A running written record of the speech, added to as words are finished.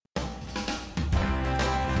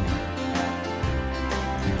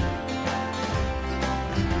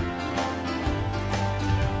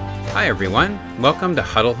Hi everyone, welcome to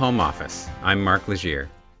Huddle Home Office. I'm Mark Legier.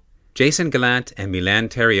 Jason Gallant and Milan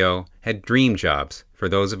Theriault had dream jobs for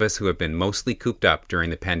those of us who have been mostly cooped up during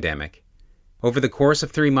the pandemic. Over the course of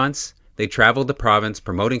 3 months, they traveled the province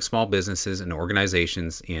promoting small businesses and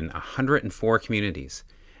organizations in 104 communities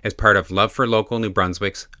as part of Love for Local New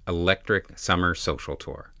Brunswick's Electric Summer Social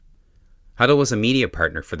Tour. Huddle was a media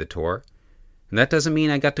partner for the tour, and that doesn't mean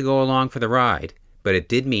I got to go along for the ride, but it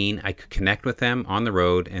did mean I could connect with them on the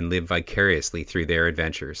road and live vicariously through their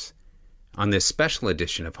adventures. On this special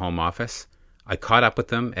edition of Home Office, I caught up with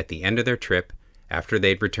them at the end of their trip after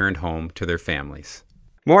they'd returned home to their families.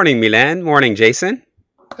 Morning, Milan. Morning, Jason.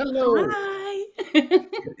 Hello. Hi.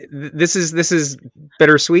 This is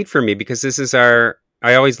bittersweet for me because I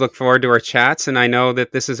always look forward to our chats, and I know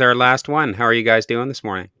that this is our last one. How are you guys doing this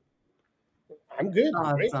morning? I'm good.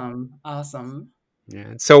 Great. Awesome.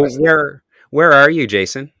 Yeah. So where are you,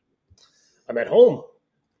 Jason? I'm at home.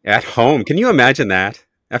 At home. Can you imagine that?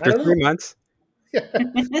 After 3 months? Yeah.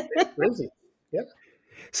 It's crazy. Yeah.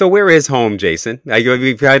 So where is home, Jason?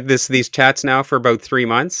 We've had these chats now for about 3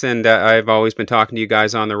 months, and I've always been talking to you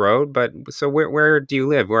guys on the road. But so where do you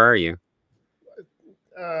live? Where are you?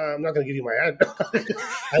 I'm not going to give you my address.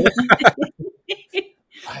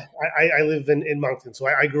 I live in Moncton. So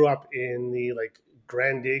I grew up in the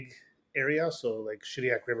Grand Dig area, so like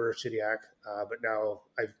Shediac River, Shediac. But now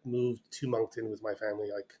I've moved to Moncton with my family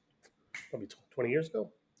probably 20 years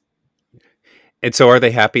ago. And so are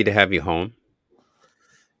they happy to have you home?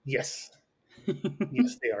 Yes.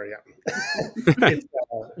 Yes, they are. Yeah. It's,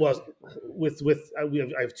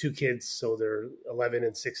 I have 2 kids, so they're 11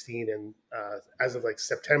 and 16, and as of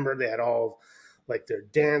September, they had all their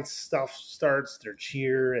dance stuff starts, their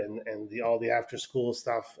cheer, and all the after school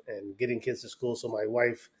stuff, and getting kids to school. So my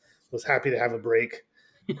wife was happy to have a break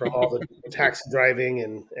from all the taxi driving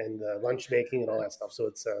and lunch making and all that stuff. So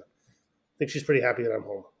it's I think she's pretty happy that I'm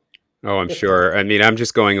home. Oh, I'm sure. I mean, I'm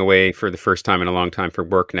just going away for the first time in a long time for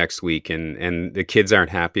work next week, and the kids aren't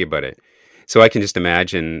happy about it. So I can just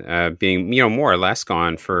imagine being, more or less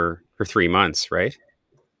gone for 3 months, right?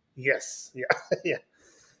 Yes. Yeah. Yeah.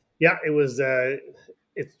 Yeah. It was.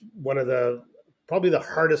 It's one of probably the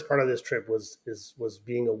hardest part of this trip was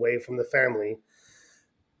being away from the family,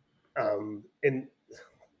 and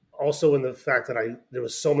also in the fact that there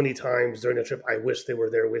was so many times during the trip I wish they were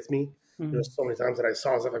there with me. There were so many times that I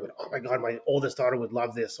saw stuff, I went, oh my God, my oldest daughter would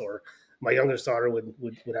love this, or my youngest daughter would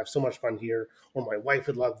have so much fun here, or my wife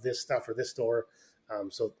would love this stuff or this store.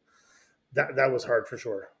 So that was hard for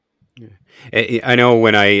sure. Yeah. I know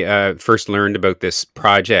when I first learned about this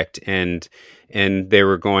project and they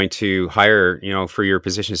were going to hire, for your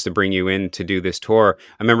positions to bring you in to do this tour,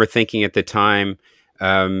 I remember thinking at the time,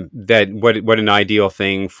 that what an ideal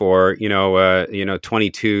thing for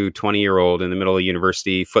 20-year-old in the middle of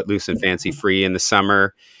university, footloose and fancy free in the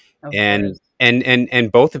summer, and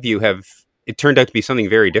both of you have. It turned out to be something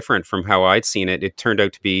very different from how I'd seen it. It turned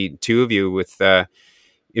out to be 2 of you with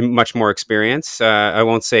much more experience. I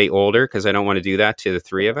won't say older because I don't want to do that to the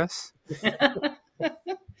 3 of us.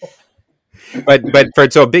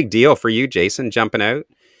 but so a big deal for you, Jason, jumping out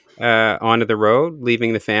onto the road,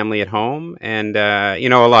 leaving the family at home, and a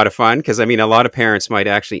lot of fun because a lot of parents might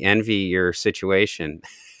actually envy your situation.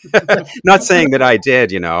 Not saying that I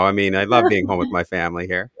did, I love being home with my family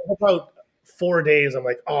here. About 4 days, I'm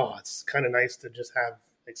like, oh, it's kind of nice to just have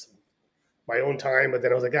my own time, but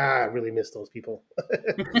then I was like, I really miss those people.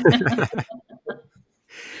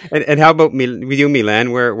 And how about with you,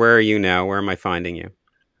 Milan? Where are you now? Where am I finding you?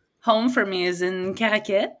 Home for me is in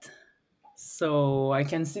Caraquet. So I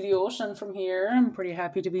can see the ocean from here. I'm pretty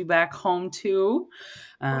happy to be back home too.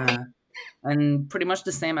 And pretty much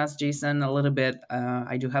the same as Jason a little bit.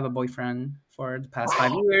 I do have a boyfriend for the past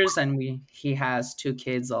 5 years, and he has 2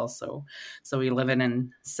 kids also. So we live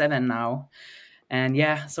in 7 now. And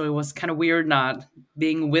yeah, so it was kind of weird not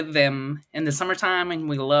being with them in the summertime, and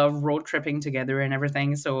we love road tripping together and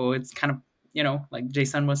everything. So it's kind of, like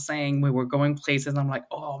Jason was saying, we were going places. I'm like,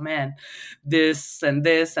 oh man, this and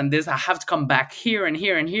this and this. I have to come back here and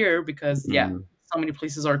here and here because so many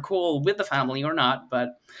places are cool with the family or not.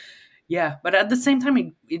 But yeah, but at the same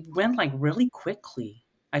time, it went really quickly.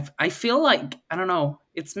 I feel like, I don't know,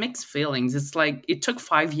 it's mixed feelings. It's like it took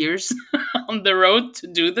 5 years on the road to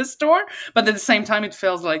do this tour, but at the same time, it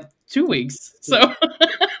feels like 2 weeks. So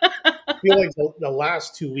I feel like the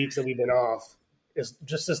last 2 weeks that we've been off is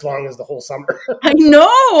just as long as the whole summer. I know.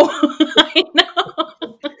 I know.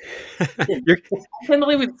 I can't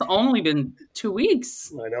believe it's only been 2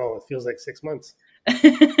 weeks. I know. It feels like 6 months.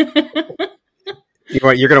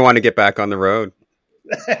 You're going to want to get back on the road.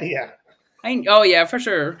 Yeah. Oh yeah, for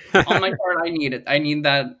sure. On my part, I need it. I need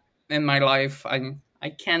that in my life. I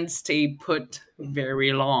can't stay put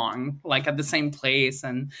very long, like at the same place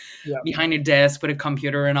and Yeah. behind a desk with a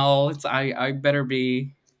computer and all. I better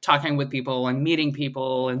be talking with people and meeting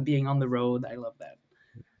people and being on the road. I love that.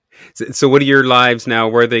 So what are your lives now?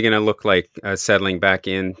 Where are they going to look like settling back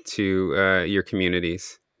into your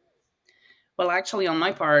communities? Well, actually, on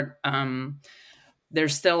my part,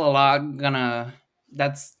 there's still a lot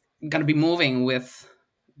that's gonna be moving with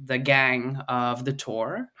the gang of the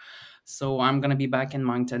tour. So I'm gonna be back in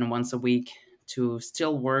Moncton once a week to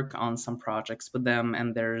still work on some projects with them,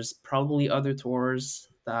 and there's probably other tours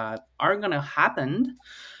that are gonna happen.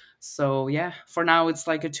 So yeah, for now it's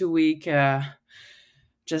like a 2 week,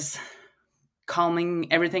 just calming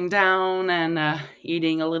everything down and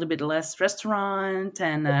eating a little bit less restaurant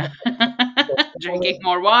and drinking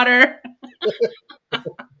more water.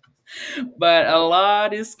 But a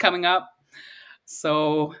lot is coming up.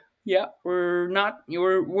 So yeah, we're not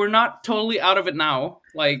totally out of it now.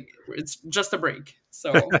 Like it's just a break.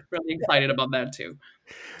 So really excited about that too.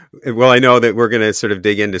 Well, I know that we're going to sort of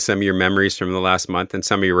dig into some of your memories from the last month and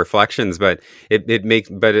some of your reflections, but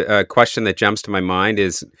but a question that jumps to my mind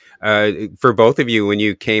is, for both of you, when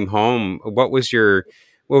you came home, what was your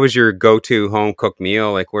go-to home cooked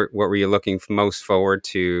meal? Like, what were you looking most forward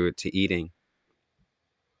to eating?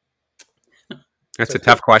 That's a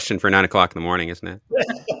tough question for 9:00 in the morning, isn't it?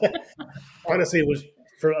 Honestly, it was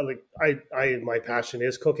for like my passion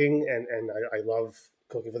is cooking, and I love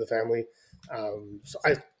cooking for the family. So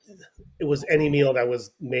it was any meal that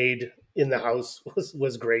was made in the house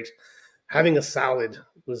was great. Having a salad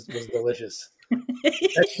was delicious.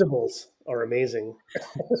 Vegetables are amazing.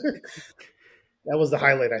 That was the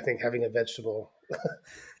highlight, I think, having a vegetable.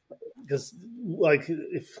 Because like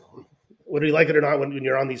if whether you like it or not, when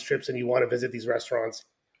you're on these trips and you want to visit these restaurants,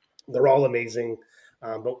 they're all amazing.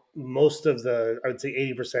 But most of I would say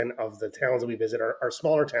 80% of the towns that we visit are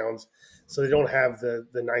smaller towns, so they don't have the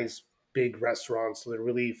nice big restaurants. So they're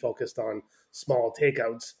really focused on small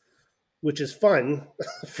takeouts, which is fun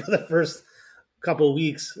for the first couple of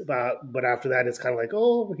weeks. But after that, it's kind of like,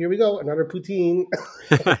 oh, here we go, another poutine,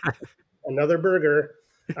 another burger,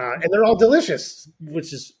 and they're all delicious,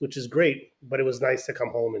 which is great. But it was nice to come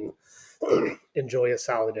home and enjoy a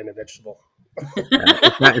salad and a vegetable.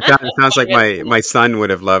 It sounds like my son would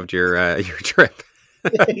have loved your trip.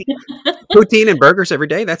 Poutine and burgers every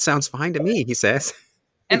day. That sounds fine to me, he says.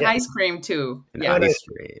 And ice cream too. And ice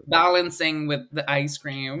cream. Balancing with the ice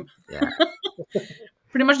cream. Yeah.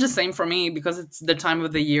 Pretty much the same for me because it's the time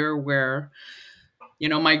of the year where,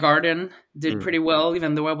 my garden did pretty well,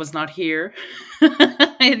 even though I was not here.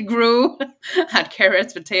 It grew, had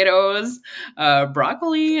carrots, potatoes,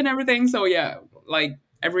 broccoli, and everything. So yeah, like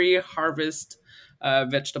every harvest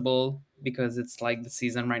vegetable, because it's like the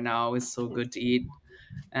season right now, is so good to eat.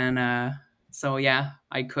 And so yeah,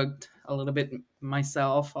 I cooked a little bit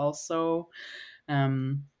myself also.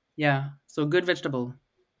 Yeah, so good vegetable.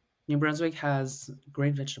 New Brunswick has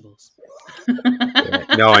great vegetables.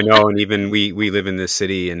 No, I know, and even we live in this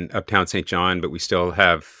city in Uptown St. John, but we still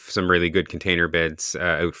have some really good container beds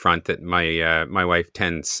out front that my wife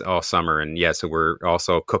tends all summer, and yeah, so we're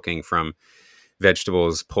also cooking from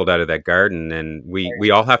vegetables pulled out of that garden, and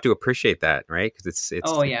we all have to appreciate that, right? Because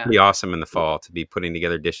it's pretty awesome in the fall to be putting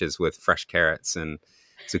together dishes with fresh carrots and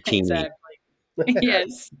zucchini. Exactly.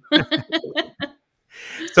 Yes.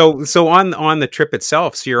 So on the trip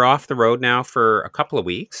itself, so you're off the road now for a couple of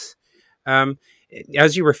weeks.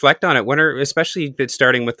 As you reflect on it, what are, especially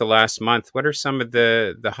starting with the last month, what are some of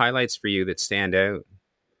the highlights for you that stand out?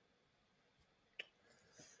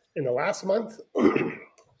 In the last month, I'm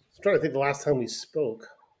trying to think the last time we spoke.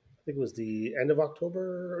 I think it was the end of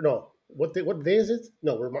October. No, what day is it?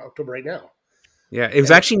 No, we're in October right now. Yeah, it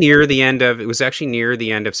was actually near the end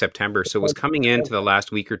of September, so it was coming into the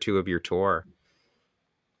last week or two of your tour.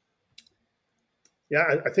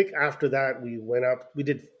 Yeah, I think after that we went up. We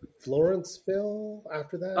did Florenceville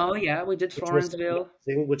after that. Oh yeah, we did Florenceville,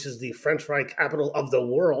 which is the French fry capital of the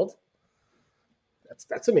world.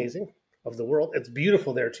 That's amazing, of the world. It's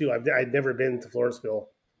beautiful there too. I'd never been to Florenceville.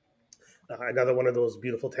 Another one of those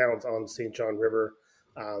beautiful towns on St. John River.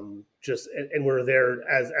 And we're there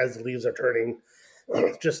as the leaves are turning.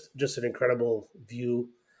 Just an incredible view.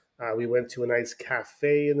 We went to a nice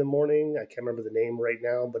cafe in the morning. I can't remember the name right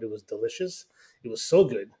now, but it was delicious. It was so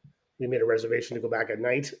good. We made a reservation to go back at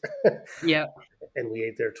night. Yeah. And we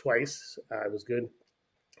ate there twice. It was good.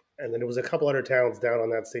 And then there was a couple other towns down on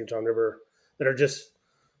that St. John River that are just,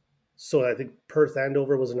 so I think Perth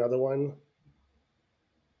Andover was another one,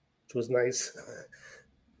 which was nice.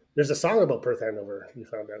 There's a song about Perth Andover, you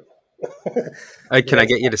found out. Can I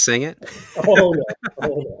get you to sing it? Oh no! Oh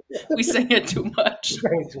no! We sing it too much.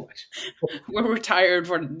 Too much. We're retired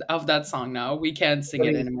of that song now. We can't sing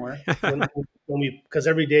it anymore. When because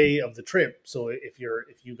every day of the trip. So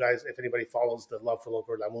if anybody follows the Love for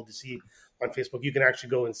Local L'amour d'ici on Facebook, you can actually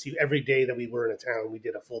go and see every day that we were in a town. We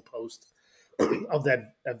did a full post of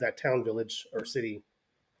that town, village, or city.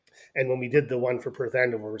 And when we did the one for Perth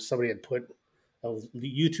Andover, somebody had put a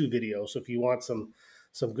YouTube video. So if you want some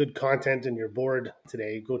good content and you're bored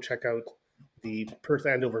today, go check out the Perth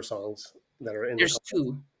Andover songs that are in. There's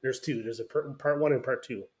two. There's two. There's a part 1 and part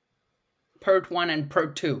 2. Part 1 and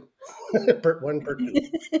part 2. Part 1, part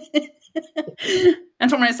 2. And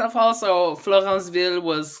for myself also, Florenceville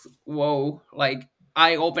was, like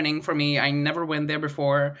eye-opening for me. I never went there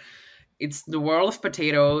before. It's the world of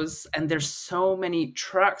potatoes, and there's so many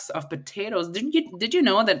trucks of potatoes. Did you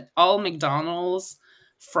know that all McDonald's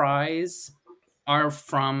fries are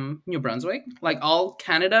from New Brunswick? Like all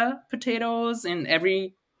Canada potatoes in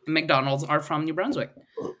every McDonald's are from New Brunswick.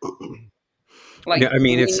 Like, yeah, I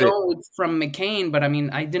mean, it's from McCain, but I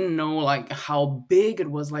mean, I didn't know like how big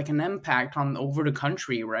it was, like an impact on over the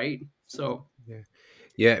country, right? So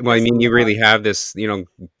yeah. Well, I mean, you really have this,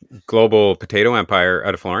 global potato empire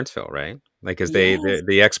out of Florenceville, right? Like, because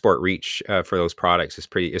the export reach for those products is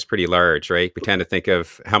pretty large, right? We tend to think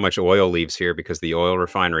of how much oil leaves here because of the oil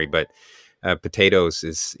refinery, but potatoes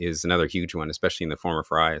is another huge one, especially in the form of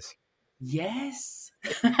fries. Yes.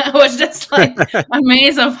 I was just like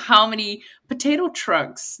amazed of how many potato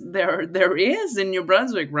trucks there is in New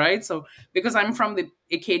Brunswick, right? So because I'm from the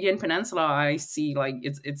Acadian Peninsula, I see like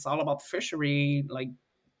it's all about fishery, like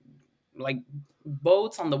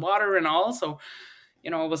boats on the water and all. So,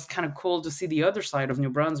 it was kind of cool to see the other side of New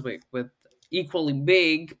Brunswick with equally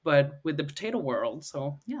big, but with the potato world.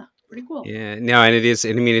 So yeah, pretty cool. Yeah, no, and it is.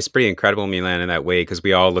 I mean, it's pretty incredible, Milan, in that way, because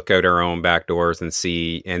we all look out our own back doors and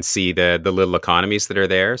see the little economies that are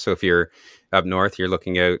there. So if you're up north, you're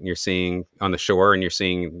looking out and you're seeing on the shore and you're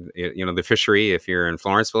seeing, the fishery. If you're in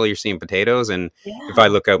Florenceville, you're seeing potatoes. And if I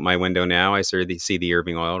look out my window now, I see the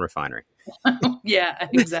Irving Oil Refinery. Yeah,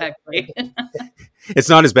 exactly. It's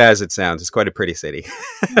not as bad as it sounds. It's quite a pretty city.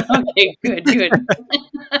 Okay, good.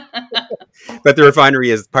 But the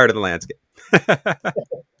refinery is part of the landscape.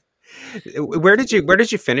 Where did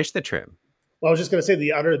you finish the trip? Well, I was just going to say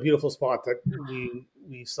the other beautiful spot that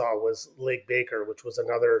we saw was Lake Baker, which was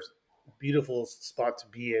another beautiful spot to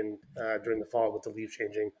be in during the fall with the leaf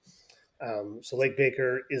changing. So Lake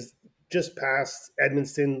Baker is just past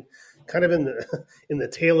Edmundston, kind of in the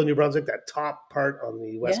tail of New Brunswick, that top part on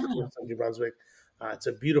the west coast of New Brunswick. It's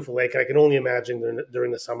a beautiful lake. I can only imagine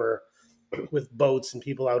during the summer with boats and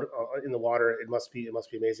people out in the water. It must be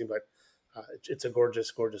amazing, but it's a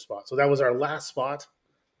gorgeous, gorgeous spot. So that was our last spot.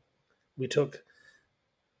 We took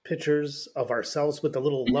pictures of ourselves with the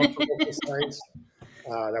little Love for Local signs.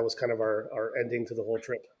 That was kind of our ending to the whole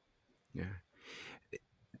trip. Yeah.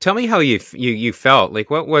 Tell me how you felt. Like,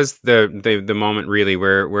 what was the moment really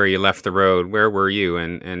where you left the road? Where were you?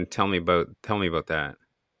 And tell me about that.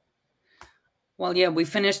 Well, yeah, we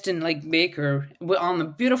finished in Lake Baker on a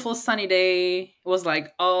beautiful sunny day. It was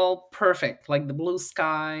like all perfect, like the blue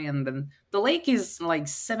sky, and then the lake is like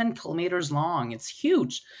 7 kilometers long. It's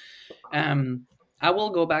huge. I will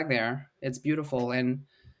go back there. It's beautiful, and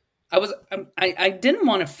I didn't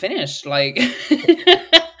want to finish. Like,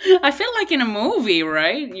 I feel like in a movie,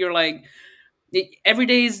 right? You're like, every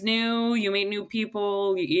day is new. You meet new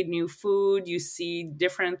people. You eat new food. You see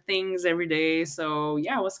different things every day. So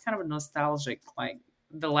yeah, it was kind of a nostalgic, like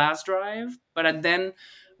the last drive. But then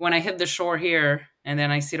when I hit the shore here and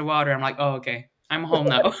then I see the water, I'm like, oh, okay, I'm home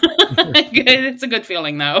now. It's a good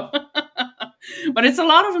feeling now. But it's a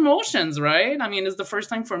lot of emotions, right? I mean, it's the first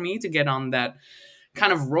time for me to get on that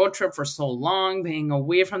kind of road trip for so long, being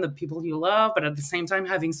away from the people you love, but at the same time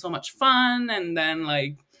having so much fun. And then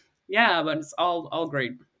like, yeah, but it's all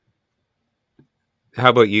great.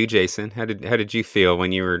 How about you, Jason? How did you feel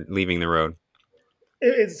when you were leaving the road?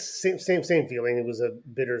 It's same feeling. It was a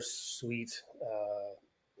bittersweet.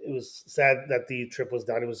 It was sad that the trip was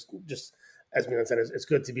done. It was just, as Milan said, it's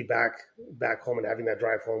good to be back home, and having that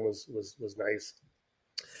drive home was nice.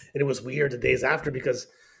 And it was weird the days after, because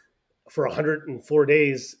for 104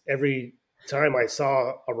 days, every time I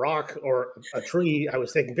saw a rock or a tree, I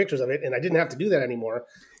was taking pictures of it, and I didn't have to do that anymore.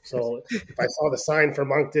 So if I saw the sign for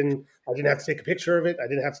Moncton, I didn't have to take a picture of it. I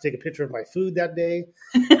didn't have to take a picture of my food that day.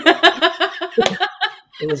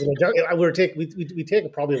 It was we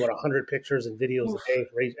take probably about 100 pictures and videos a day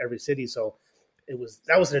for every city. So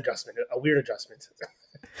that was an adjustment, a weird adjustment.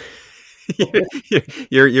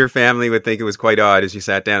 Your family would think it was quite odd as you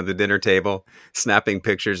sat down at the dinner table, snapping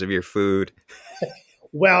pictures of your food,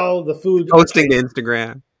 Well, the food posting to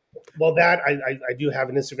Instagram. Well, that I do have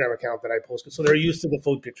an Instagram account that I post, so they're used to the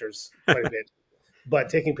food pictures quite a bit. But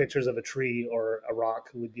taking pictures of a tree or a rock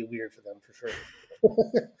would be weird for them for sure.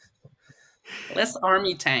 Less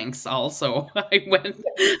army tanks also.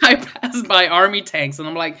 I passed by army tanks and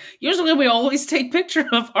I'm like, usually we always take picture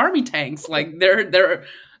of army tanks. Like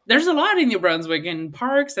there's a lot in New Brunswick in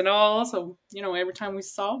parks and all. So, every time we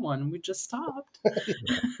saw one, we just stopped.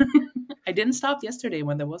 I didn't stop yesterday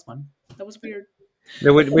when there was one. That was weird.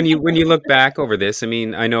 When you look back over this, I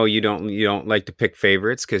mean, I know you don't like to pick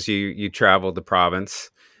favorites because you traveled the province.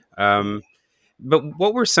 But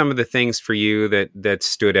what were some of the things for you that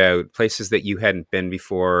stood out, places that you hadn't been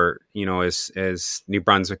before, as New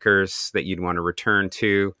Brunswickers that you'd want to return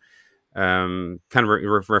to, kind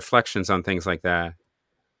of reflections on things like that?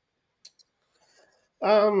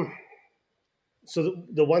 So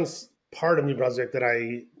the one part of New Brunswick that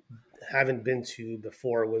I haven't been to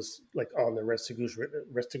before was like on the Restigouche.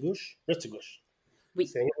 Oui.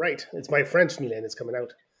 Saying it right. It's my French, Milan. It's coming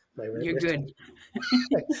out. You're good.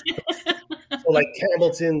 So like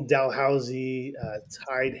Campbellton, Dalhousie,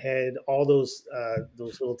 Tidehead, all those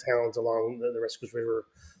little towns along the Restigouche River,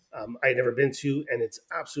 I had never been to, and it's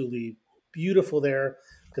absolutely beautiful there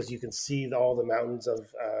because you can see all the mountains of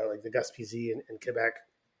like the Gaspésie in Quebec,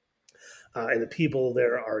 and the people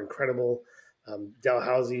there are incredible.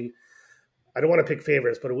 Dalhousie, I don't want to pick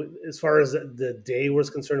favorites, but as far as the day was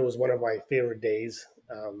concerned, it was one of my favorite days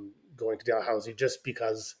going to Dalhousie, just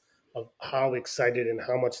because of how excited and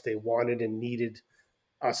how much they wanted and needed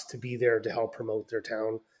us to be there to help promote their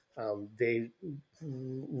town. They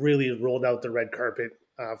really rolled out the red carpet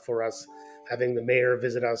for us, having the mayor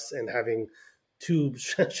visit us and having two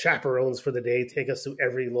chaperones for the day take us to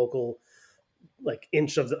every local like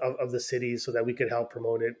inch of the city so that we could help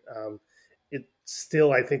promote it. It's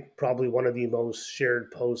still, I think, probably one of the most shared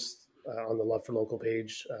posts on the Love for Local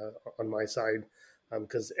page on my side,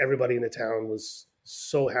 because everybody in the town was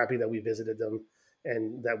so happy that we visited them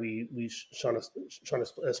and that we shone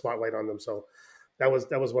a spotlight on them. So that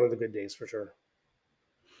was one of the good days for sure.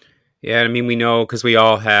 Yeah, I mean, we know because we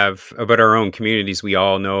all have about our own communities. We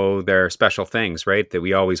all know there are special things, right? That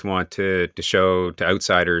we always want to show to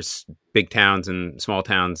outsiders, big towns and small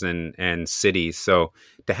towns and cities. So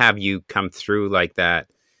to have you come through like that,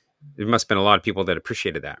 there must have been a lot of people that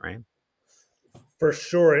appreciated that, right? For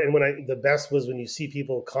sure. And the best was when you see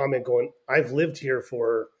people comment going, "I've lived here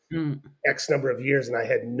for X number of years, and I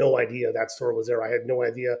had no idea that store was there. I had no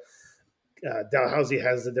idea." Dalhousie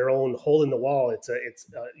has their own hole in the wall. It's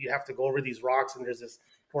you have to go over these rocks, and there's this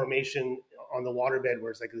formation on the waterbed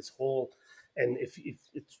where it's like this hole. And if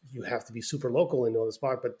you have to be super local and know the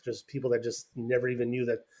spot, but just people that just never even knew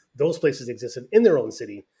that those places existed in their own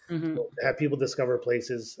city. Mm-hmm. So to have people discover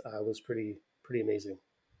places was pretty amazing.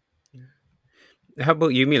 How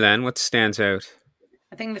about you, Milan? What stands out?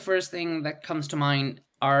 I think the first thing that comes to mind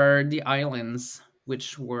are the islands,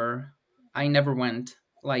 which I never went.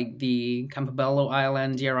 Like the Campobello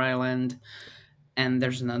Island, Deer Island, and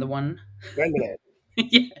there's another one.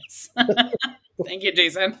 Yes. Thank you,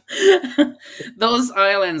 Jason. Those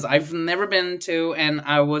islands I've never been to, and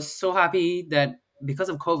I was so happy that because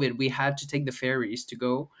of COVID, we had to take the ferries to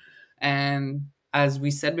go. And as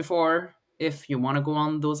we said before, if you want to go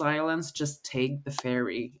on those islands, just take the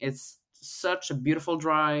ferry. It's such a beautiful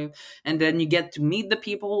drive, and then you get to meet the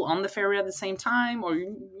people on the ferry at the same time, or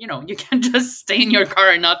you can just stay in your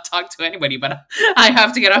car and not talk to anybody, but I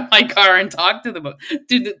have to get out my car and talk to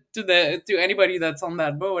to anybody that's on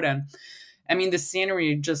that boat. And I mean, the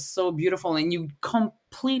scenery is just so beautiful, and you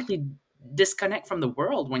completely disconnect from the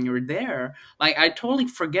world when you're there. Like, I totally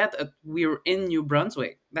forget that we're in New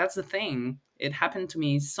Brunswick. That's the thing. It happened to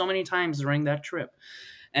me so many times during that trip.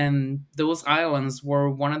 And those islands were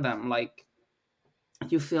one of them. Like,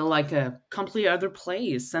 you feel like a complete other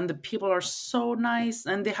place, and the people are so nice,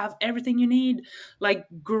 and they have everything you need, like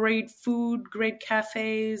great food, great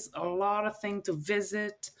cafes, a lot of things to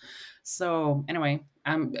visit. So anyway,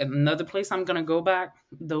 another place I'm gonna go back.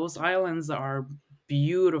 Those islands are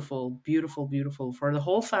beautiful, beautiful, beautiful for the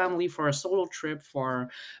whole family, for a solo trip, for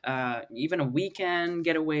even a weekend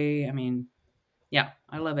getaway. I mean, yeah,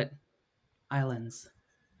 I love it. Islands.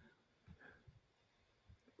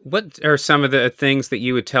 What are some of the things that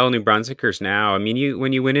you would tell New Brunswickers now? I mean,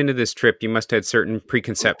 when you went into this trip, you must have had certain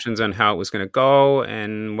preconceptions on how it was going to go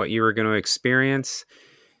and what you were going to experience.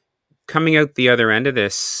 Coming out the other end of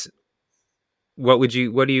this, what do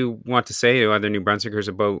you want to say to other New Brunswickers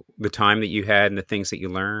about the time that you had and the things that you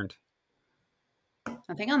learned?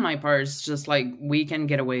 I think on my part, it's just like weekend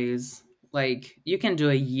getaways. Like you can do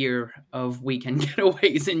a year of weekend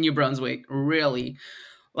getaways in New Brunswick, really.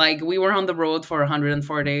 Like we were on the road for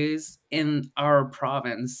 104 days in our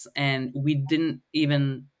province and we didn't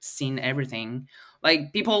even seen everything.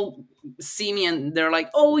 Like people see me and they're like,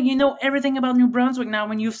 "Oh, you know everything about New Brunswick now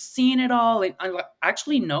when you've seen it all." And I'm like,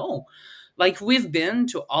 actually no. Like we've been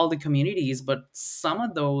to all the communities, but some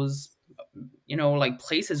of those like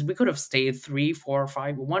places we could have stayed 3 4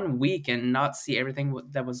 5 1 week and not see everything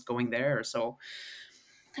that was going there. So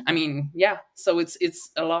I mean, yeah, so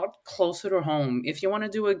it's a lot closer to home. If you want to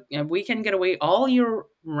do a weekend getaway all year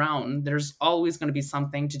round, there's always going to be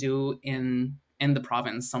something to do in the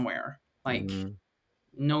province somewhere. Like Mm.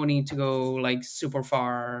 no need to go like super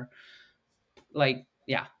far. Like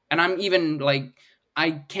yeah, and I'm even like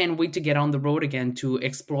I can't wait to get on the road again to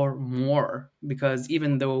explore more because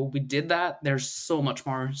even though we did that, there's so much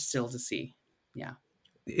more still to see. Yeah.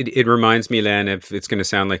 It reminds me, Len, of, it's going to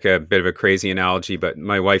sound like a bit of a crazy analogy, but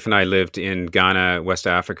my wife and I lived in Ghana, West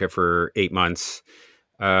Africa for 8 months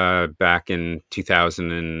back in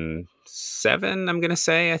 2007, I'm going to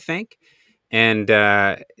say, I think. And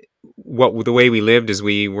the way we lived is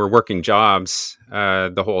we were working jobs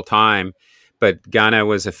the whole time. But Ghana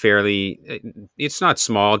was it's not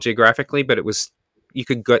small geographically, but you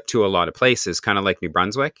could get to a lot of places, kind of like New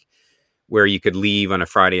Brunswick, where you could leave on a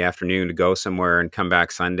Friday afternoon to go somewhere and come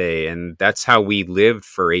back Sunday. And that's how we lived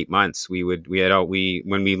for 8 months. When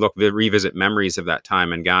we revisit memories of that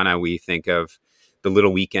time in Ghana, we think of the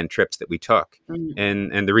little weekend trips that we took.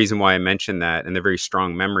 Mm-hmm. And the reason why I mentioned that and the very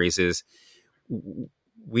strong memories is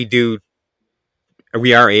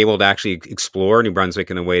we are able to actually explore New Brunswick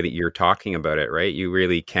in the way that you're talking about it, right? You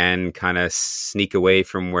really can kind of sneak away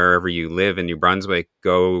from wherever you live in New Brunswick,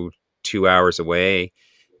 go 2 hours away,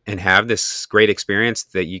 and have this great experience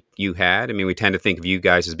that you had. I mean, we tend to think of you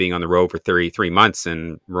guys as being on the road for 33 months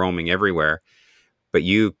and roaming everywhere, but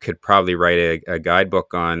you could probably write a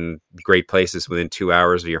guidebook on great places within 2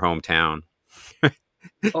 hours of your hometown.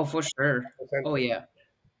 Oh, for sure. Oh, yeah.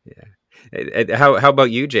 Yeah. How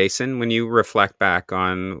about you, Jason, when you reflect back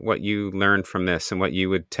on what you learned from this and what you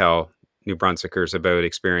would tell New Brunswickers about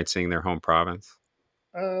experiencing their home province?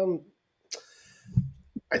 I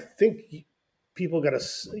think you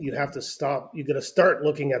have to stop. You got to start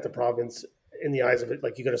looking at the province in the eyes of it.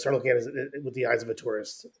 Like you got to start looking at it with the eyes of a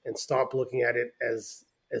tourist and stop looking at it as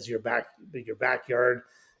your backyard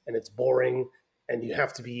and it's boring and you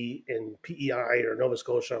have to be in PEI or Nova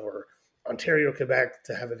Scotia or Ontario, Quebec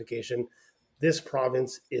to have a vacation. This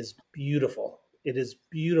province is beautiful. It is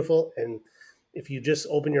beautiful. And if you just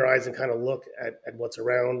open your eyes and kind of look at what's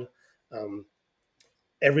around,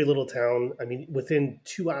 every little town, I mean, within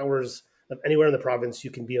 2 hours of anywhere in the province,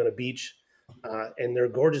 you can be on a beach, and they're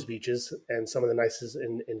gorgeous beaches and some of the nicest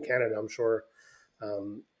in Canada, I'm sure.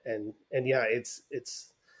 And yeah, it's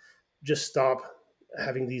just stop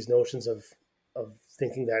having these notions of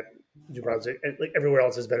thinking that New Brunswick, like everywhere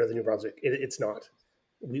else, is better than New Brunswick. It's not.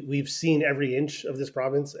 We've seen every inch of this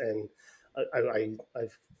province, and I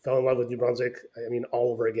fell in love with New Brunswick. I mean,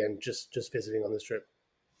 all over again, just visiting on this trip.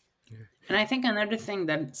 And I think another thing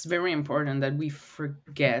that's very important that we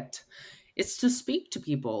forget is to speak to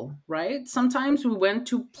people, right? Sometimes we went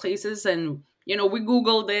to places and we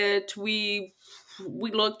Googled it, we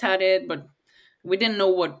looked at it, but we didn't know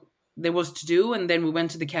what there was to do. And then we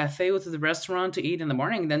went to the cafe or to the restaurant to eat in the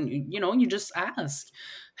morning. Then you just ask,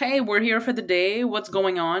 "Hey, we're here for the day. What's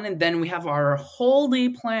going on?" And then we have our whole day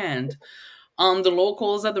planned on the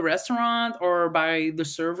locals at the restaurant or by the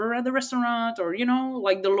server at the restaurant, or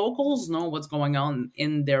like the locals know what's going on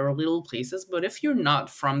in their little places, but if you're not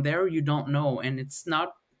from there, you don't know, and it's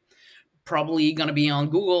not probably going to be on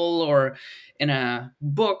Google or in a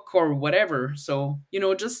book or whatever. So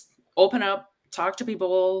just open up, talk to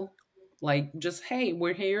people, like just, "Hey,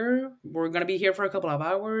 we're here, we're going to be here for a couple of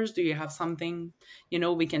hours, do you have something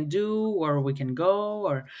we can do or we can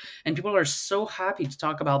go?" And people are so happy to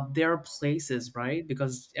talk about their places, right?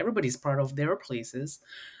 Because everybody's part of their places.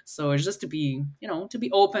 So it's just to be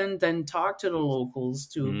open and talk to the locals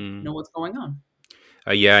to know what's going on.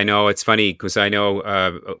 Yeah, I know. It's funny because I know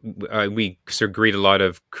we sort of greet a lot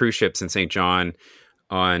of cruise ships in St. John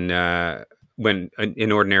on when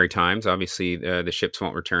in ordinary times. Obviously, the ships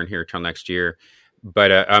won't return here till next year.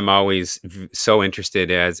 But I'm always so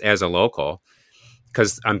interested as a local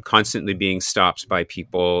because I'm constantly being stopped by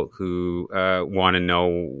people who want to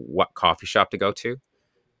know what coffee shop to go to,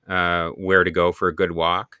 where to go for a good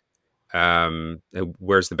walk,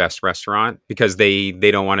 where's the best restaurant, because they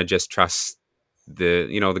don't want to just trust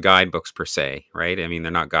the guidebooks per se, right? I mean,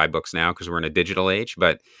 they're not guidebooks now because we're in a digital age,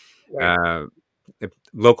 but Right.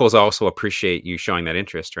 locals also appreciate you showing that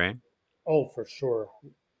interest, right? Oh, for sure.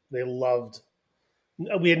 They loved.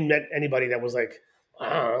 We hadn't met anybody that was like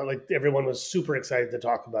everyone was super excited to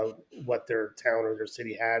talk about what their town or their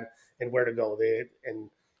city had and where to go. And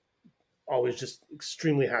always just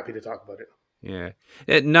extremely happy to talk about it. Yeah,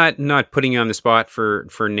 not putting you on the spot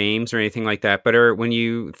for names or anything like that, but when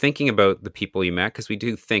you thinking about the people you met, because we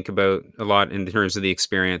do think about a lot in terms of the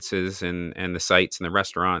experiences and the sites and the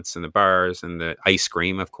restaurants and the bars and the ice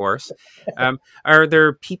cream, of course. Are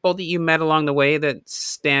there people that you met along the way that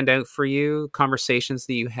stand out for you? Conversations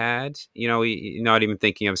that you had, not even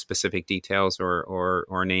thinking of specific details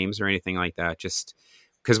or names or anything like that, just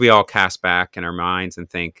because we all cast back in our minds and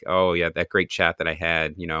think, oh yeah, that great chat that I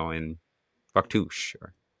had, in Factouche.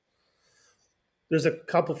 There's a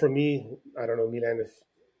couple for me. I don't know, Milan,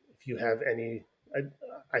 if you have any.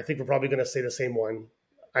 I think we're probably going to say the same one.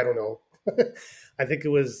 I don't know. I think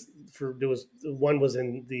there was one was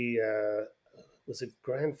in the was it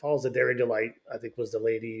Grand Falls, the Dairy Delight? I think was the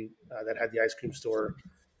lady that had the ice cream store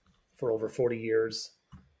for over 40 years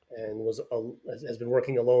and has been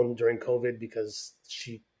working alone during COVID because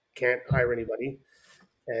she can't hire anybody,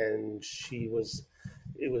 and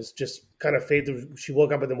it was just kind of fate. She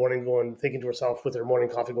woke up in the morning thinking to herself with her morning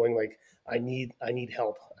coffee going like, I need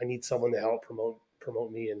help. I need someone to help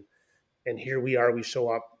promote me. And here we are, we show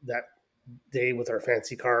up that day with our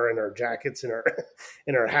fancy car and our jackets and our,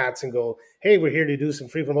 and our hats and go, hey, we're here to do some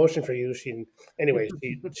free promotion for you. She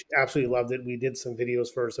absolutely loved it. We did some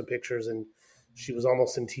videos for her, some pictures, and she was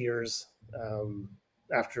almost in tears.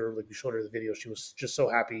 After we showed her the video, she was just so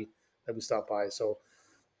happy that we stopped by. So,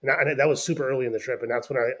 and that was super early in the trip, and that's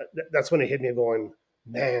when it hit me going,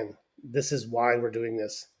 man, this is why we're doing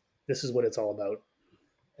this. This is what it's all about.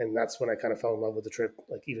 And that's when I kind of fell in love with the trip,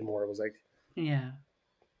 even more. It was like, yeah.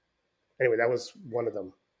 Anyway, that was one of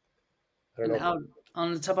them. I don't know.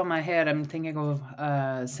 On the top of my head, I'm thinking of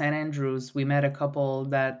St. Andrews. We met a couple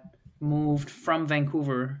that moved from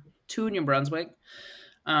Vancouver to New Brunswick,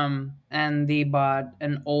 and they bought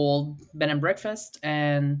an old bed and breakfast,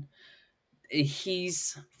 and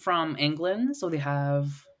he's from England, so they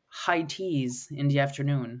have high teas in the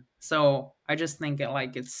afternoon. So I just think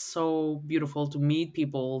it's so beautiful to meet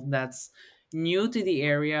people that's new to the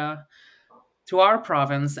area, to our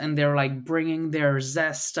province, and they're bringing their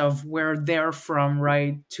zest of where they're from,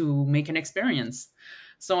 right, to make an experience.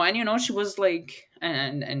 So, and she was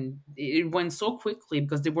and it went so quickly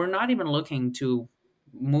because they were not even looking to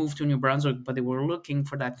move to New Brunswick, but they were looking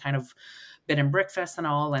for that kind of bed and breakfast and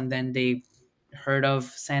all. And then they heard of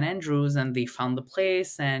St. Andrews and they found the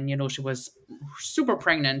place, and she was super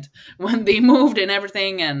pregnant when they moved and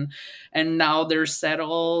everything, and now they're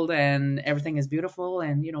settled and everything is beautiful,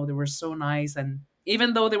 and they were so nice. And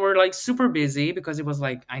even though they were super busy, because it was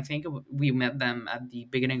I think we met them at the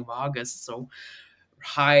beginning of August, so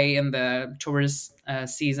high in the tourist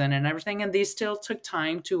season and everything, and they still took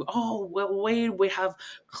time to, oh well, wait, we have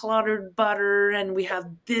clotted butter and we have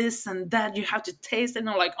this and that, you have to taste it. And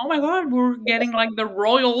I'm like, oh my god, we're getting the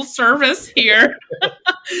royal service here.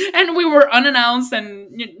 And we were unannounced,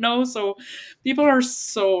 and so people are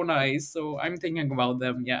so nice. So I'm thinking about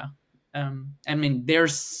them. Yeah. I mean,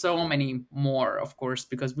 there's so many more, of course,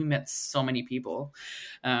 because we met so many people.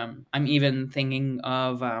 I'm even thinking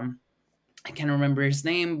of I can't remember his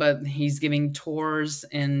name, but he's giving tours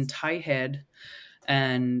in Thai Head,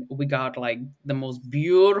 and we got the most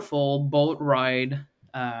beautiful boat ride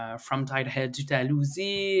from Thai Head to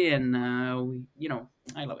Dalhousie, and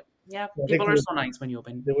I love it. Yeah, people are so nice when you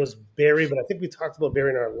open. There was Barry, but I think we talked about Barry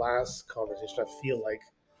in our last conversation. I feel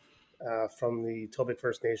from the Tobic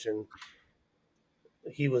First Nation.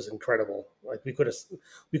 He was incredible. We could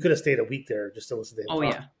have stayed a week there just to listen to him. Oh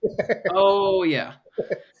talk. Yeah. Oh yeah.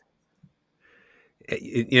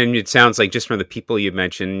 And it sounds like just from the people you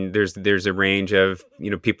mentioned, there's a range of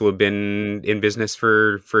people who've been in business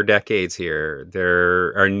for decades here.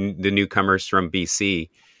 There are the newcomers from BC,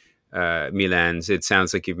 Milans. It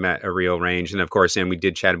sounds like you've met a real range, and of course, and we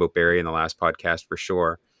did chat about Barry in the last podcast for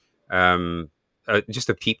sure. Just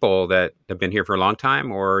the people that have been here for a long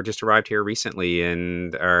time or just arrived here recently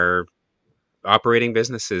and are operating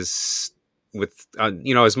businesses with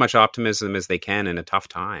as much optimism as they can in a tough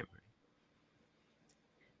time.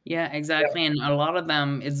 Yeah, exactly. Yeah. And a lot of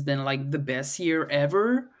them, it's been the best year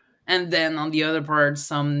ever. And then on the other part,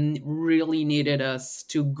 some really needed us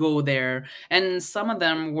to go there. And some of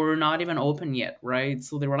them were not even open yet, right?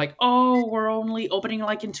 So they were like, oh, we're only opening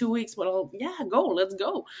in 2 weeks. Well, yeah, let's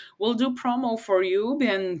go. We'll do promo for you,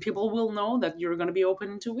 and people will know that you're going to be open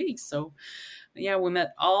in 2 weeks. So yeah, we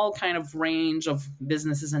met all kind of range of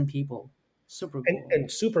businesses and people. Super cool.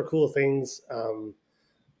 And super cool things.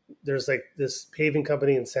 There's like this paving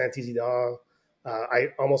company in Saint Isidore. I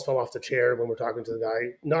almost fell off the chair when we're talking to the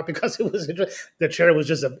guy, not because it was the chair was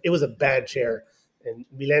just it was a bad chair, and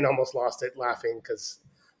Milan almost lost it laughing because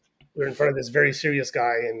we were in front of this very serious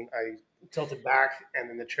guy, and I tilted back, and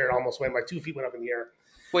then the chair almost went. My 2 feet went up in the air.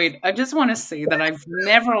 Wait, I just want to say that I've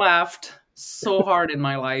never laughed so hard in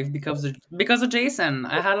my life because of Jason.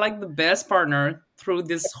 I had like the best partner through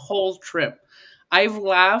this whole trip. I've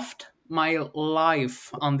laughed my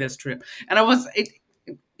life on this trip, and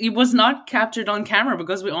it was not captured on camera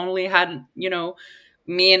because we only had,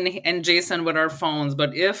 me and Jason with our phones.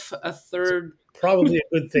 But if a third, probably a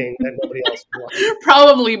good thing that nobody else watched.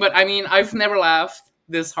 Probably, but I mean, I've never laughed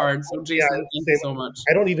this hard. So Jason, thank you so much.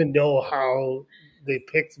 I don't even know how they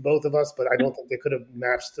picked both of us, but I don't think they could have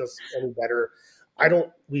matched us any better.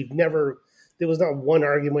 There was not one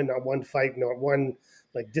argument, not one fight, not one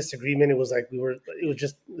like disagreement. It was like it was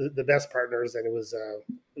just the best partners, and I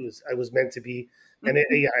was meant to be. And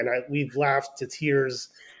we've laughed to tears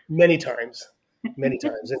many times. And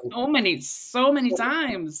so many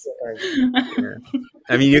times. Yeah.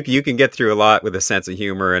 I mean, you can get through a lot with a sense of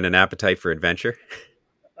humor and an appetite for adventure.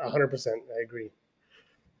 100%. I agree.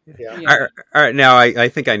 Yeah. All right. Now, I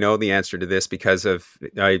think I know the answer to this because of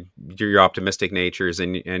your optimistic natures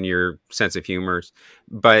and your sense of humor.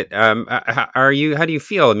 But how do you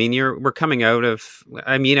feel? I mean, we're coming out of.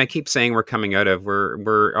 I mean, I keep saying we're coming out of.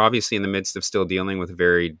 We're obviously in the midst of still dealing with a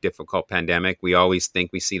very difficult pandemic. We always think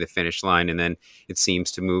we see the finish line, and then it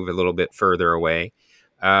seems to move a little bit further away.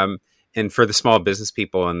 And for the small business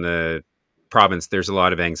people in the province, there's a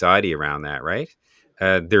lot of anxiety around that, right?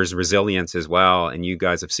 There's resilience as well, and you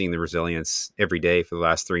guys have seen the resilience every day for the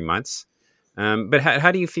last 3 months. But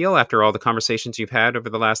how do you feel after all the conversations you've had over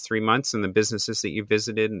the last 3 months and the businesses that you've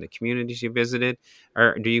visited and the communities you visited?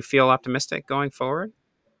 Do you feel optimistic going forward?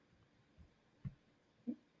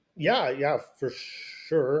 Yeah, for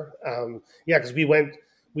sure. Because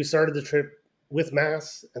we started the trip with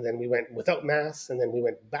masks, and then we went without masks, and then we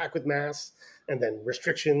went back with masks, and then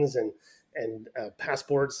restrictions and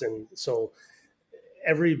passports, and so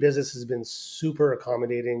every business has been super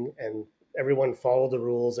accommodating, and everyone followed the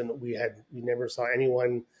rules, and we never saw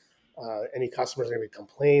any customers maybe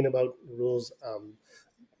complain about the rules.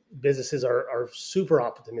 Businesses are super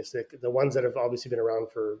optimistic. The ones that have obviously been around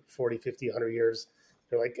for 40, 50, 100 years,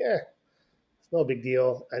 they're like, it's no big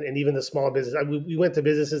deal. And even the small business, we went to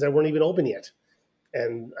businesses that weren't even open yet.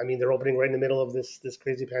 And I mean, they're opening right in the middle of this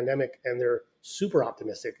crazy pandemic, and they're super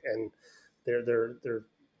optimistic, and they're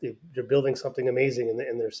building something amazing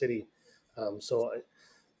in their city. So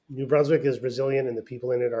New Brunswick is resilient, and the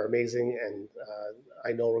people in it are amazing. And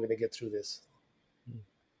I know we're going to get through this.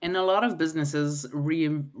 And a lot of businesses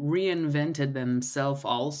reinvented themselves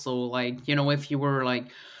also. Like, if you were like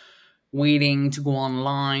waiting to go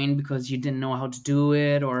online because you didn't know how to do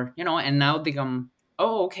it, or, and now they come,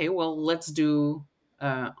 oh, okay, well, let's do,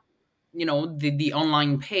 the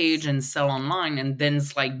online page and sell online. And then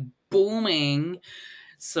it's like booming.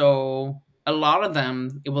 So a lot of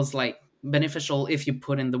them, it was like beneficial if you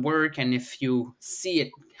put in the work and if you see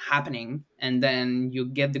it happening, and then you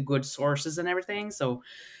get the good sources and everything. So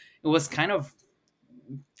it was kind of,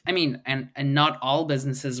 I mean, and not all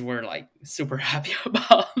businesses were like super happy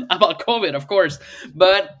about COVID, of course,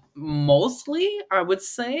 but mostly I would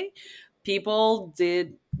say people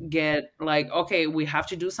did get like, okay, we have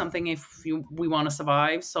to do something if we want to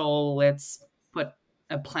survive. So let's put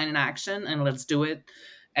a plan in action and let's do it.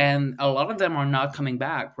 And a lot of them are not coming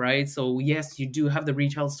back, right? So yes, you do have the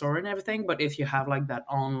retail store and everything, but if you have like that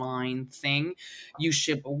online thing, you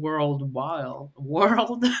ship worldwide.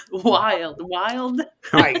 World wild.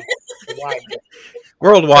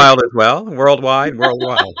 Worldwide as well. Worldwide.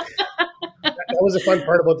 That was the fun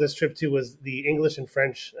part about this trip too, was the English and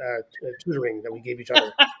French tutoring that we gave each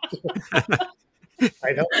other.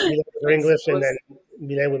 I'd help Milan with her English, and then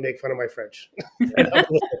Milan would make fun of my French. I'd help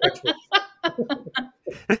with the French.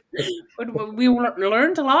 But we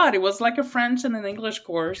learned a lot. It was like a French and an English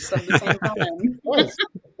course at the same time.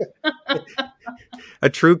 A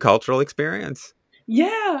true cultural experience.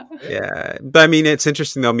 Yeah. But I mean, it's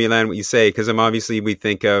interesting though, Milan, what you say, because obviously we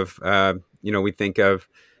think of,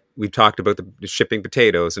 we've talked about the shipping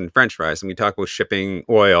potatoes and French fries, and we talk about shipping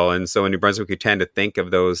oil. And so in New Brunswick, we tend to think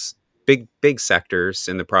of those big sectors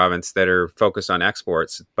in the province that are focused on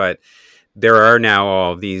exports. But there are now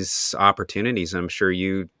all these opportunities. I'm sure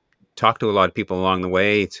you talk to a lot of people along the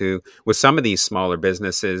way with some of these smaller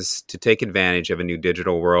businesses to take advantage of a new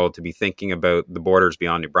digital world, to be thinking about the borders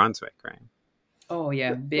beyond New Brunswick, right? Oh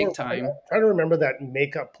yeah, big time. I'm trying to remember that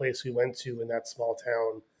makeup place we went to in that small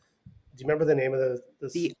town. Do you remember the name of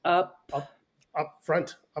The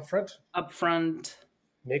upfront upfront.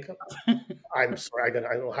 makeup? I'm sorry,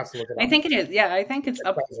 I'll have to look it I up. think it is. Yeah, I think it's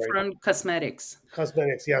That sounds right. Upfront Cosmetics.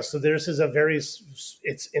 Cosmetics, yeah. So this is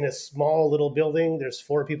it's in a small little building. There's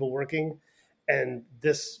 4 people working, and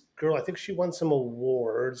this girl, I think she won some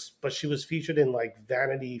awards, but she was featured in like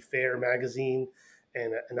Vanity Fair magazine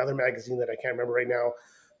and another magazine that I can't remember right now.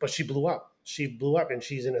 But she blew up. She blew up, and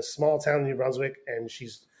she's in a small town in New Brunswick, and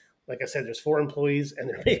she's like I said, there's 4 employees, and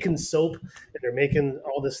they're making soap, and they're making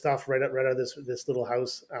all this stuff right out of this little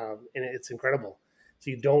house, and it's incredible. So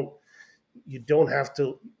you don't have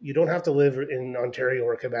to live in Ontario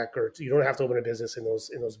or Quebec, or you don't have to open a business in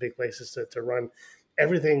those big places to run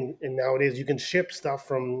everything. And nowadays you can ship stuff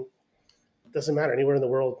from, doesn't matter, anywhere in the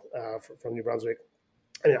world, from New Brunswick.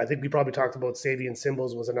 And I think we probably talked about Sabian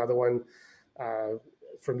Cymbals was another one,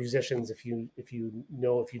 for musicians. If you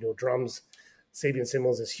know drums, Sabian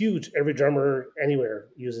Cymbals is huge. Every drummer anywhere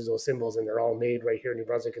uses those cymbals, and they're all made right here in New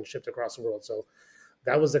Brunswick and shipped across the world. So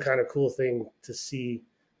that was the kind of cool thing to see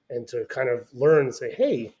and to kind of learn and say,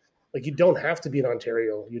 hey, like, you don't have to be in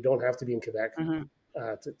Ontario, you don't have to be in Quebec,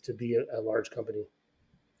 to be a large company.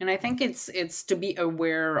 And I think it's to be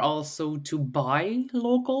aware also to buy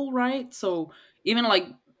local, right? So even like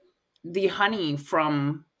the honey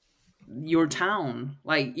from your town,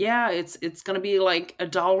 like, yeah, it's gonna be like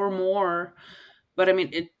 $1 more, but I mean,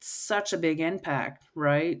 it's such a big impact,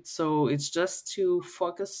 right? So it's just to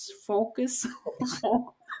focus.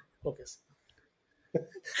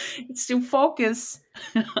 It's to focus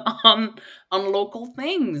on local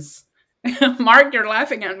things. Mark, you're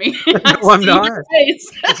laughing at me. Well, I'm not.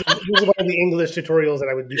 This is one of the English tutorials that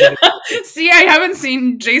I would do. See, I haven't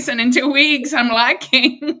seen Jason in 2 weeks. I'm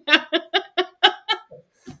lacking.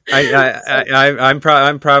 I'm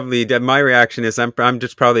probably, my reaction is I'm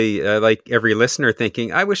just probably like every listener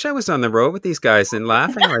thinking, I wish I was on the road with these guys and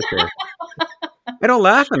laughing right there. I don't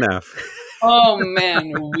laugh enough. Oh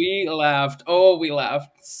man, we laughed. Oh, we laughed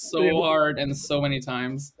so hard and so many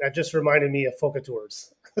times. That just reminded me of Foca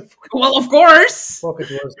Tours. Well, of course. Foca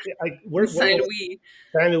Tours. We're Saint Louis.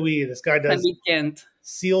 Saint Louis. This guy does Weekend.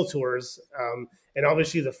 seal tours, and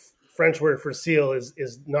obviously the French word for seal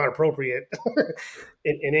is not appropriate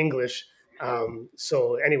in English.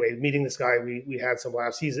 So anyway, meeting this guy, we had some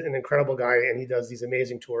laughs. He's an incredible guy, and he does these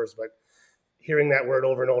amazing tours. But hearing that word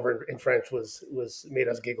over and over in French was made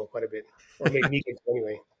us giggle quite a bit, or made me giggle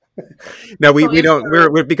anyway. No, we don't.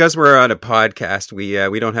 We're because we're on a podcast.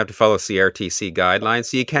 We don't have to follow CRTC guidelines,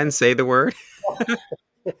 so you can say the word.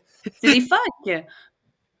 Fuck.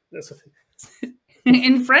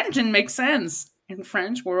 In French, it makes sense. In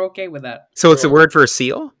French, we're okay with that. So it's a word for a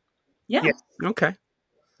seal? Yeah. Yes. Okay.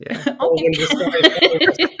 Yeah. Okay.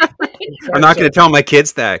 I'm not going to tell my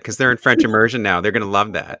kids that because they're in French immersion now. They're going to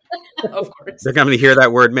love that. Of course. They're going to hear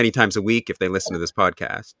that word many times a week if they listen to this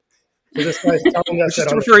podcast. So this guy's telling us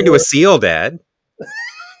just referring to a seal, Dad.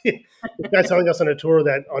 This guy's telling us on a tour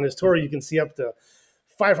that on his tour you can see up to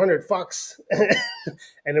 500 fucks,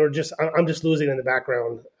 and I'm just losing in the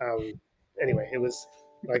background. Anyway, it was,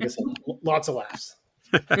 like I said, lots of laughs.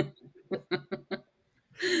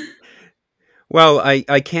 Well,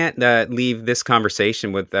 I can't leave this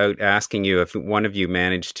conversation without asking you if one of you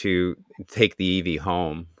managed to take the EV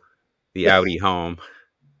home, the Audi home.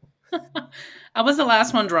 I was the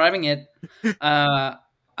last one driving it.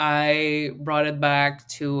 I brought it back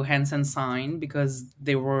to Hansen Sign because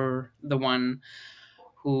they were the one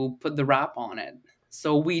who put the wrap on it.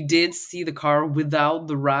 So we did see the car without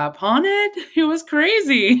the wrap on it. It was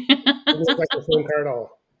crazy. It didn't look like the same car at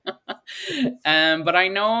all. But I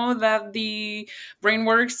know that the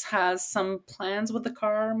Brainworks has some plans with the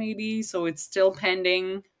car, maybe, so it's still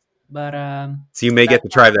pending. But so you may get to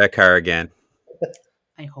drive that car again.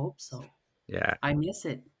 I hope so. Yeah, I miss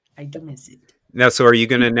it. I do miss it. Now, so are you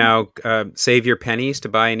going to now save your pennies to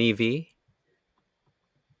buy an EV?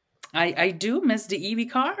 I do miss the EV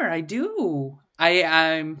car. I do.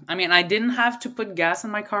 I mean, I didn't have to put gas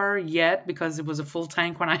in my car yet because it was a full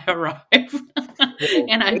tank when I arrived.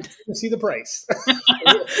 And I see the price.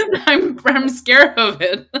 I'm scared of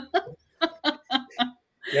it.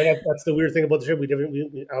 Yeah, that's the weird thing about the trip.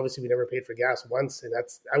 We obviously never paid for gas once, and that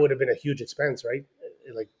would have been a huge expense, right?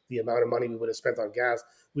 Like the amount of money we would have spent on gas.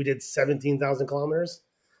 We did 17,000 kilometers.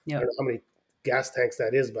 Yeah, I don't know how many gas tanks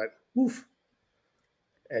that is, but oof.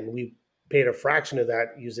 And we paid a fraction of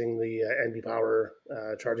that using the NB Power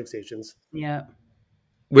charging stations. Yeah,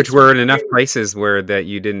 which were in enough places where that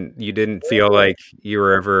you didn't feel like you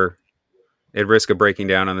were ever at risk of breaking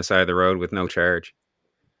down on the side of the road with no charge.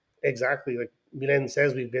 Exactly, like Milen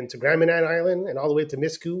says, we've been to Grand Manan Island and all the way to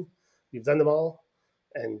Miscou. We've done them all,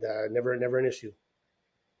 and never an issue.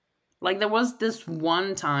 Like there was this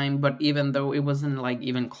one time, but even though it wasn't like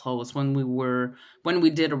even close, when we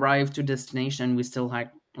did arrive to destination, we still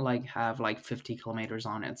had have like 50 kilometers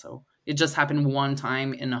on it. So it just happened one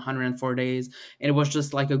time in 104 days. And it was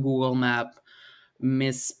just like a Google map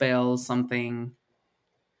misspell something.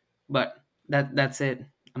 But that's it.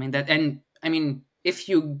 I mean, if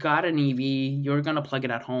you got an EV, you're gonna plug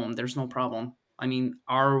it at home. There's no problem. I mean,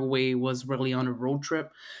 our way was really on a road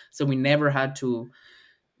trip, so we never had the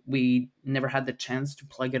chance to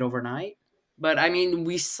plug it overnight. But I mean,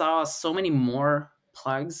 we saw so many more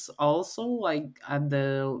plugs also, like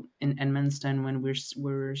in Edmundston when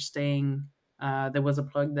we're staying. There was a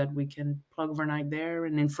plug that we can plug overnight there,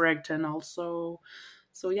 and in Fredericton also.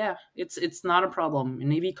 So yeah, it's not a problem.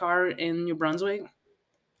 An EV car in New Brunswick,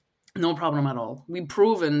 no problem at all. We've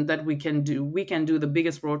proven that we can do the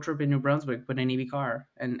biggest road trip in New Brunswick with an EV car,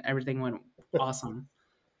 and everything went awesome.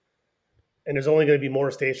 And there's only going to be more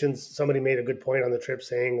stations. Somebody made a good point on the trip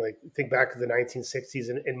saying, like, think back to the 1960s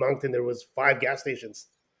in Moncton, there was 5 gas stations.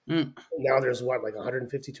 Now there's like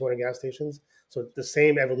 150, 200 gas stations. So the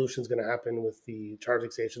same evolution is going to happen with the charging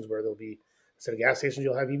stations, where there'll be, instead of gas stations,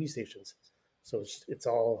 you'll have EV stations. So it's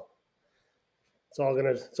all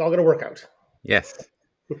gonna work out. Yes.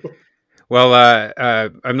 Well,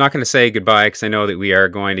 I'm not going to say goodbye because I know that we are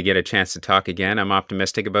going to get a chance to talk again. I'm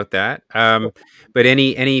optimistic about that. But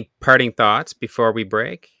any parting thoughts before we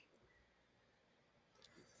break?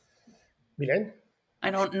 Milen?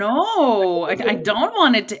 I don't know. I don't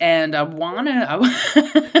want it to end. I want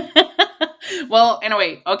to. Well,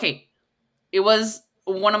 anyway, okay. It was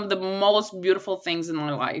one of the most beautiful things in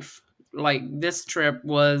my life. Like, this trip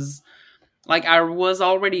was, like, I was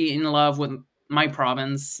already in love with my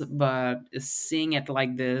province, but seeing it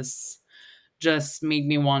like this just made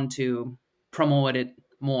me want to promote it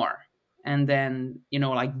more, and then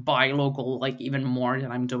like buy local, like even more than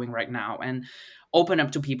I'm doing right now, and open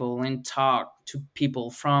up to people and talk to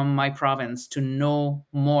people from my province to know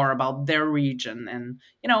more about their region, and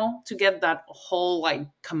to get that whole like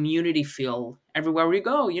community feel everywhere we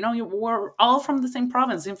go. We're all from the same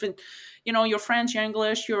province. If you're French, you're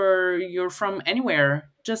English, you're from anywhere,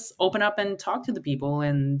 just open up and talk to the people,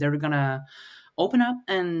 and they're gonna open up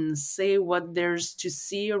and say what there's to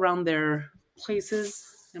see around their places.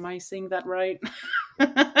 Am I saying that right?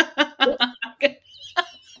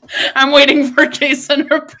 I'm waiting for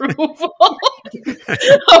Jason approval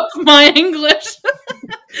of my English.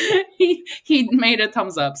 he made a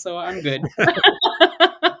thumbs up, so I'm good.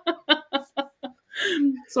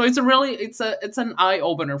 So it's an eye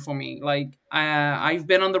opener for me. Like, I've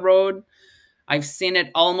been on the road, I've seen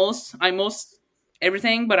it almost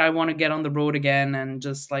everything, but I want to get on the road again and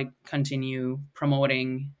just like continue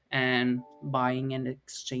promoting and buying and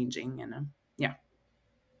exchanging, and yeah.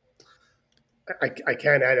 I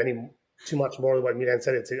can't add too much more to what Milen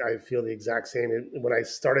said. I feel the exact same. When I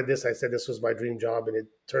started this, I said this was my dream job, and it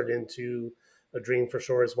turned into a dream for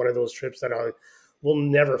sure. It's one of those trips that I will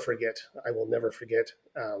never forget. I will never forget,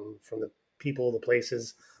 from the people, the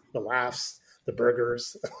places, the laughs, the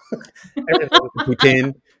burgers, the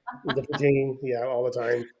poutine, yeah, all the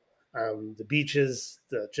time. The beaches,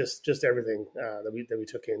 just everything that we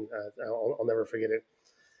took in. I'll never forget it.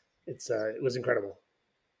 It was incredible.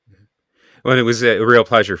 Well, it was a real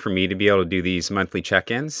pleasure for me to be able to do these monthly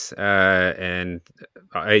check-ins, and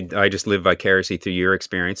I just live vicariously through your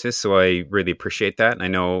experiences, so I really appreciate that. And I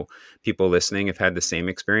know people listening have had the same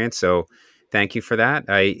experience, so thank you for that.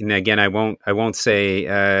 And again, I won't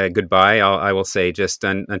say goodbye. I will say just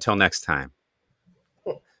until next time.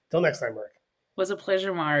 Till next time, Mark. It was a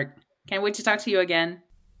pleasure, Mark. Can't wait to talk to you again.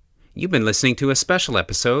 You've been listening to a special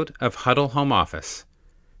episode of Huddle Home Office.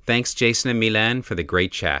 Thanks, Jason and Milen, for the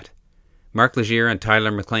great chat. Mark Legier and Tyler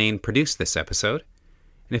McLean produced this episode.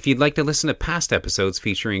 And if you'd like to listen to past episodes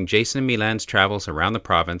featuring Jason and Milen's travels around the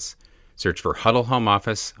province, search for Huddle Home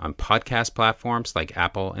Office on podcast platforms like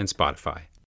Apple and Spotify.